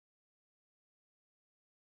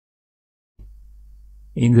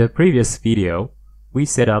In the previous video, we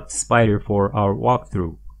set up Spider for our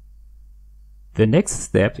walkthrough. The next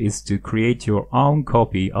step is to create your own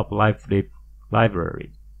copy of lifelib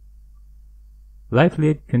library.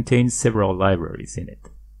 Lifelib contains several libraries in it.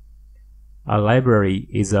 A library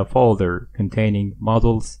is a folder containing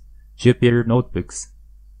modules, Jupyter notebooks,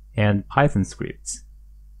 and Python scripts.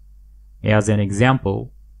 As an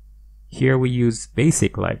example, here we use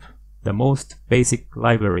BasicLib, the most basic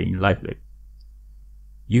library in lifelib.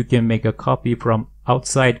 You can make a copy from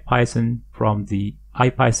outside Python from the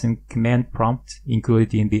IPython command prompt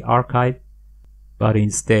included in the archive, but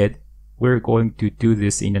instead we're going to do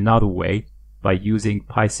this in another way by using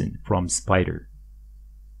Python from Spider.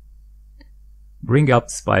 Bring up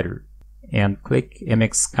Spider and click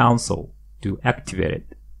MX Console to activate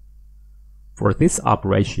it. For this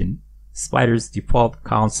operation, Spider's default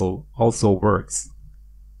console also works.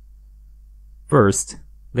 First,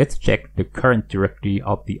 let's check the current directory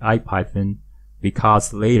of the IPython,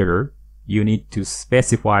 because later you need to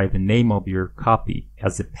specify the name of your copy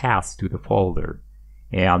as a path to the folder,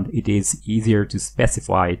 and it is easier to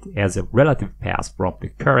specify it as a relative path from the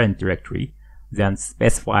current directory than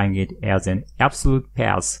specifying it as an absolute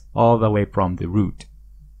path all the way from the root.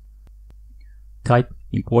 Type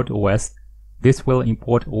import OS. This will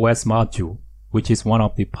import OS module, which is one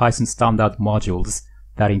of the Python standard modules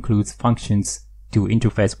that includes functions to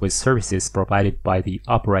interface with services provided by the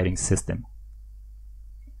operating system.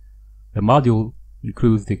 The module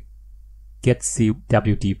includes the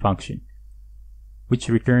getCwd function, which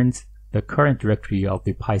returns the current directory of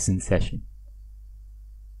the Python session.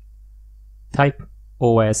 Type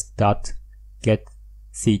os.getCwd,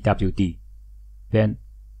 then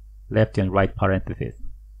left and right parentheses.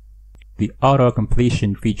 The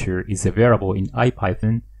auto-completion feature is available in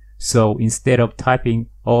IPython, so instead of typing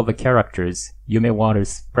all the characters, you may want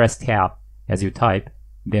to press Tab as you type,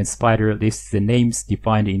 then Spider lists the names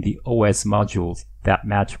defined in the OS modules that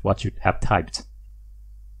match what you have typed.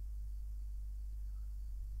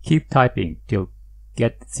 Keep typing till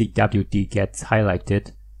getCwd gets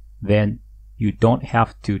highlighted, then you don't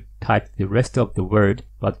have to type the rest of the word,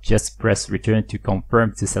 but just press return to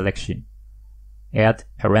confirm the selection. Add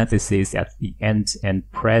parentheses at the end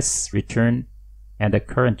and press return, and the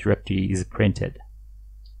current directory is printed.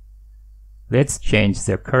 Let's change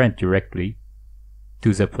the current directory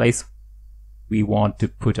to the place we want to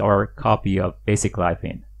put our copy of BasicLib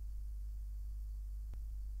in.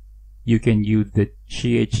 You can use the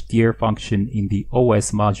chdir function in the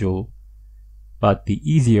OS module, but the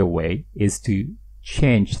easier way is to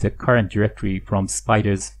change the current directory from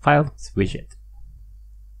Spider's Files widget.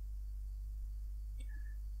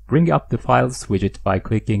 Bring up the Files widget by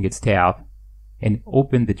clicking its tab, and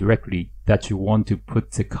open the directory that you want to put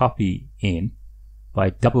the copy in by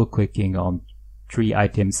double-clicking on 3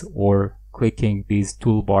 items or clicking these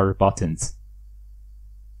toolbar buttons.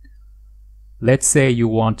 Let's say you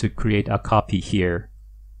want to create a copy here.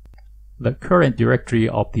 The current directory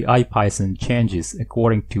of the IPython changes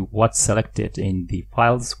according to what's selected in the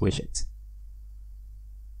Files widget.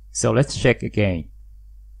 So let's check again.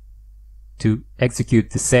 To execute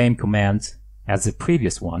the same command as the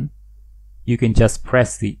previous one, you can just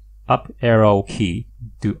press the up arrow key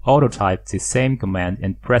to auto-type the same command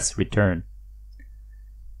and press return.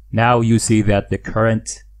 Now you see that the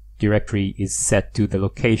current directory is set to the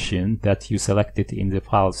location that you selected in the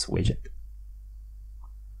Files widget.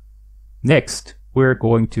 Next, we're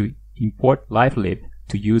going to import lifelib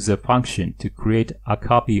to use a function to create a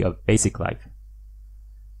copy of BasicLib.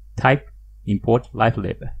 Type import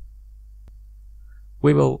lifelib.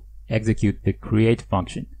 We will execute the create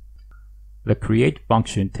function. The create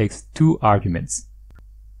function takes 2 arguments.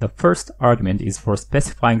 The first argument is for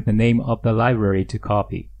specifying the name of the library to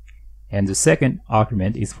copy, and the second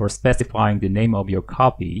argument is for specifying the name of your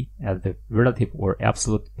copy as the relative or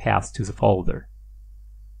absolute path to the folder.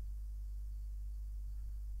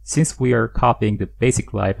 Since we are copying the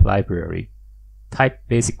BasicLib library, type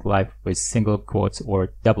BasicLib with single quotes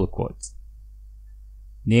or double quotes.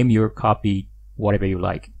 Name your copy whatever you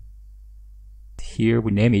like. Here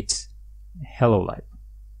we name it HelloLib.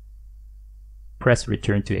 Press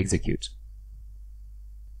return to execute.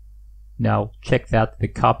 Now check that the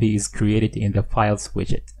copy is created in the Files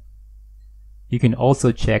widget. You can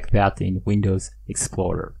also check that in Windows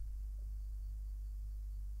Explorer.